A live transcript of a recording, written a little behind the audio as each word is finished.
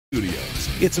Studios.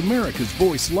 It's America's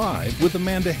Voice Live with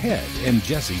Amanda Head and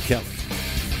Jesse Kelly.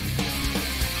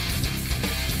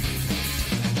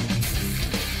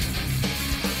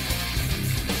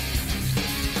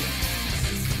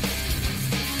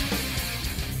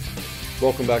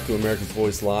 Welcome back to America's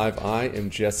Voice Live. I am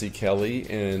Jesse Kelly,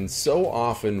 and so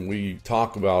often we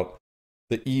talk about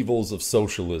the evils of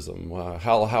socialism,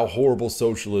 how horrible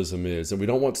socialism is, and we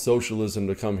don't want socialism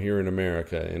to come here in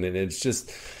America. And it's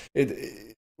just,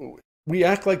 we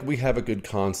act like we have a good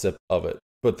concept of it,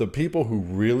 but the people who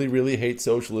really, really hate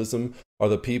socialism are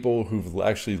the people who've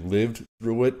actually lived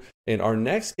through it. And our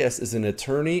next guest is an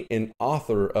attorney and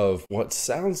author of what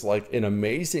sounds like an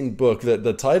amazing book that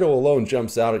the title alone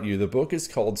jumps out at you. The book is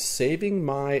called Saving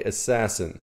My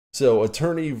Assassin. So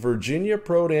attorney Virginia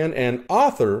Prodan and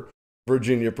author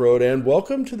Virginia Prodan,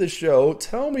 welcome to the show.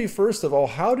 Tell me, first of all,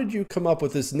 how did you come up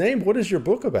with this name? What is your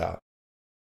book about?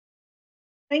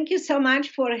 Thank you so much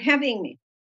for having me.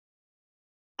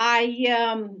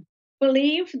 I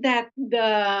believe that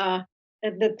the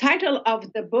title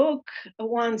of the book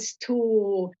wants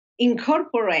to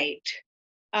incorporate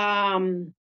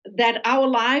that our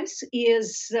lives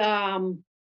is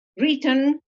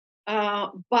written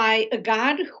by a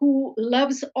God who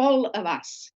loves all of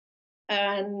us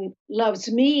and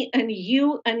loves me and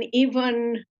you and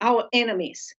even our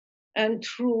enemies. And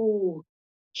through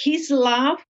his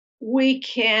love, we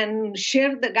can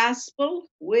share the gospel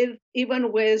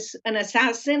even with an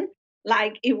assassin,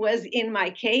 like it was in my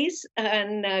case,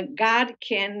 and God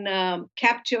can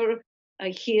capture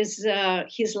his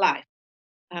life.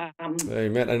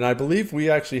 Amen. And I believe we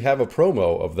actually have a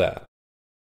promo of that.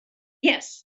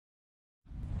 Yes.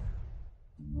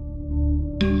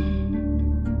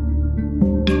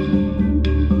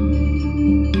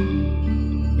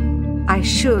 I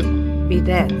should be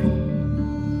dead,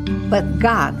 but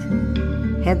God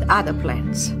had other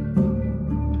plans.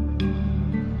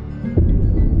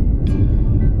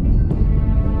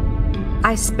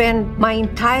 I spent my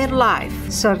entire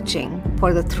life searching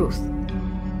for the truth.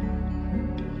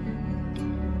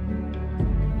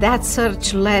 That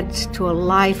search led to a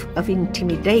life of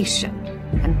intimidation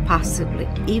and possibly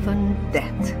even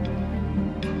death.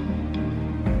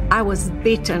 I was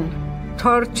beaten,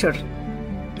 tortured.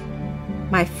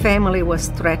 My family was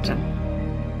threatened.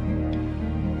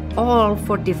 All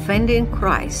for defending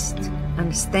Christ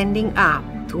and standing up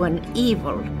to an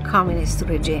evil communist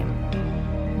regime.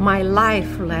 My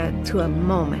life led to a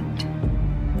moment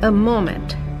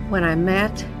when I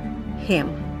met him,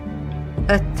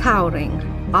 a towering,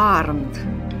 armed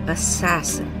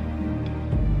assassin.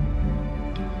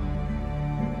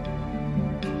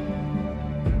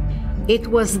 It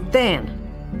was then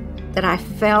that I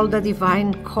felt the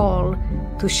divine call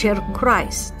to share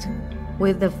Christ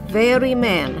with the very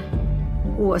man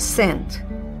who was sent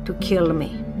to kill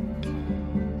me.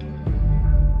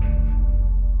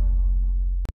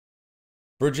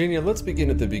 Virginia, let's begin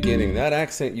at the beginning. That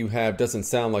accent you have doesn't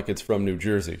sound like it's from New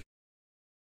Jersey.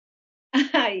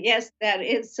 Yes, that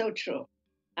is so true.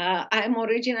 I'm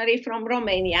originally from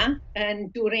Romania,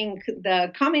 and during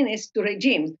the communist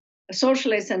regime,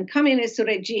 socialist and communist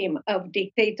regime of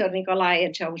dictator Nicolae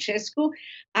Ceausescu,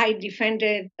 I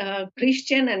defended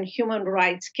Christian and human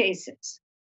rights cases.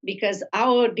 Because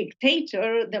our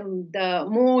dictator, the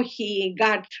more he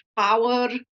got power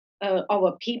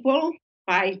over people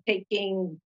by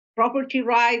taking property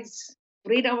rights,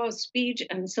 freedom of speech,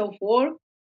 and so forth,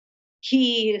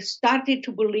 he started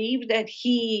to believe that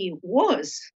he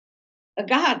was a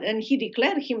God, and he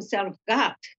declared himself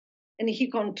God, and he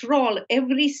controlled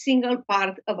every single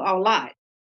part of our life.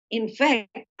 In fact,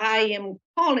 I am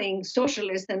calling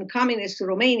socialist and communist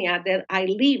Romania that I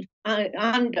lived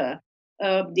under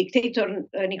dictator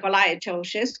Nicolae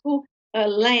Ceausescu, a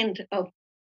land of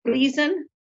prison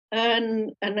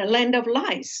and a land of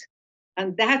lies.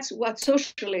 And that's what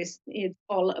socialism is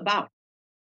all about.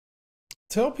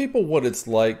 Tell people what it's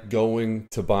like going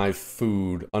to buy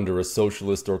food under a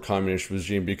socialist or communist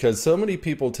regime, because so many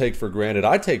people take for granted.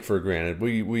 I take for granted.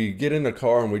 We get in a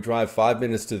car and we drive 5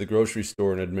 minutes to the grocery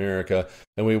store in America,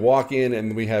 and we walk in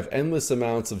and we have endless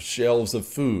amounts of shelves of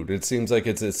food. It seems like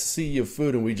it's a sea of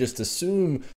food, and we just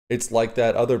assume it's like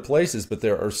that other places, but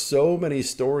there are so many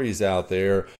stories out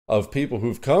there of people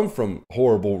who've come from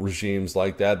horrible regimes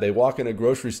like that. They walk in a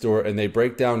grocery store and they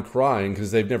break down crying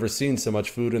because they've never seen so much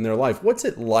food in their life. What's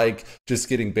it like just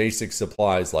getting basic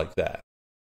supplies like that?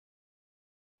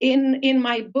 In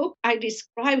my book, I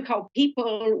describe how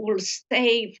people will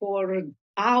stay for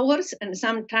hours and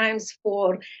sometimes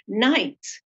for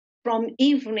nights, from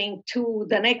evening to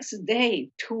the next day,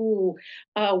 to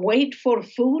wait for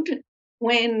food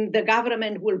when the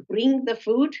government will bring the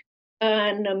food,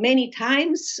 and many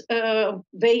times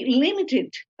they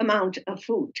limited amount of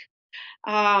food.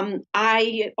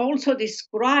 I also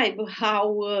describe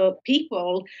how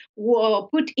people were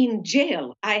put in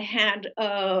jail. I had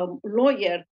a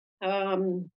lawyer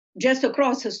just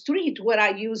across the street where I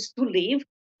used to live.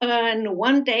 And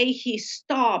one day he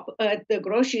stopped at the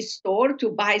grocery store to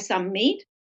buy some meat.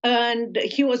 And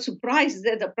he was surprised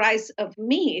that the price of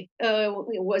meat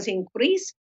was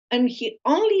increased. And he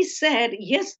only said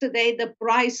yesterday the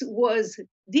price was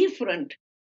different.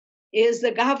 Is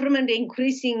the government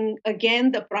increasing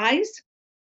again the price?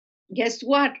 Guess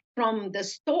what? From the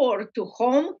store to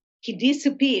home, he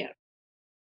disappeared.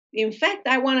 In fact,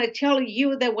 I want to tell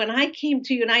you that when I came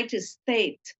to United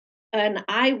States and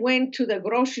I went to the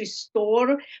grocery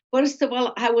store, first of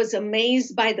all, I was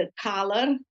amazed by the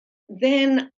color.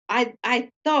 Then I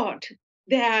thought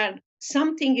that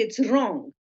something is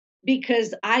wrong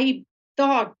because I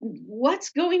thought, what's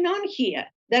going on here?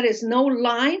 There is no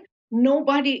line.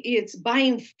 Nobody is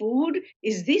buying food.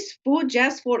 Is this food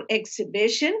just for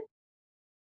exhibition?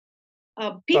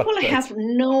 People have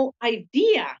no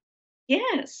idea.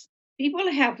 Yes,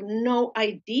 people have no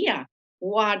idea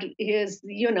what is,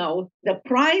 the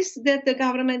price that the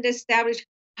government established,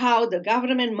 how the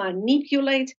government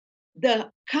manipulates. The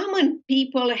common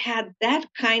people had that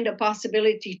kind of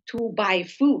possibility to buy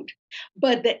food,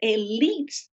 but the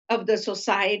elites of the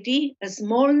society, a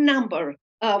small number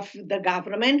of the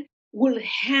government, will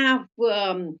have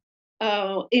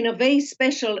in a very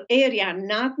special area,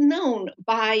 not known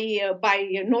by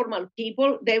normal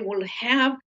people. They will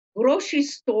have grocery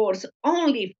stores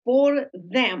only for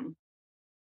them,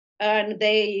 and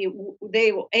they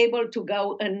were able to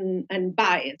go and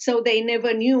buy it. So they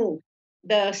never knew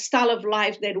the style of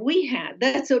life that we had.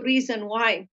 That's the reason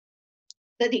why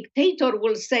the dictator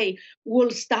will say, "Will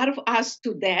starve us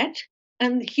to death,"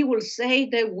 and he will say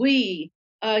that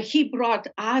he brought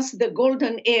us the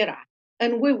golden era,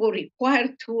 and we were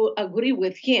required to agree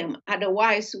with him.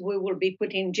 Otherwise, we will be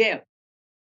put in jail.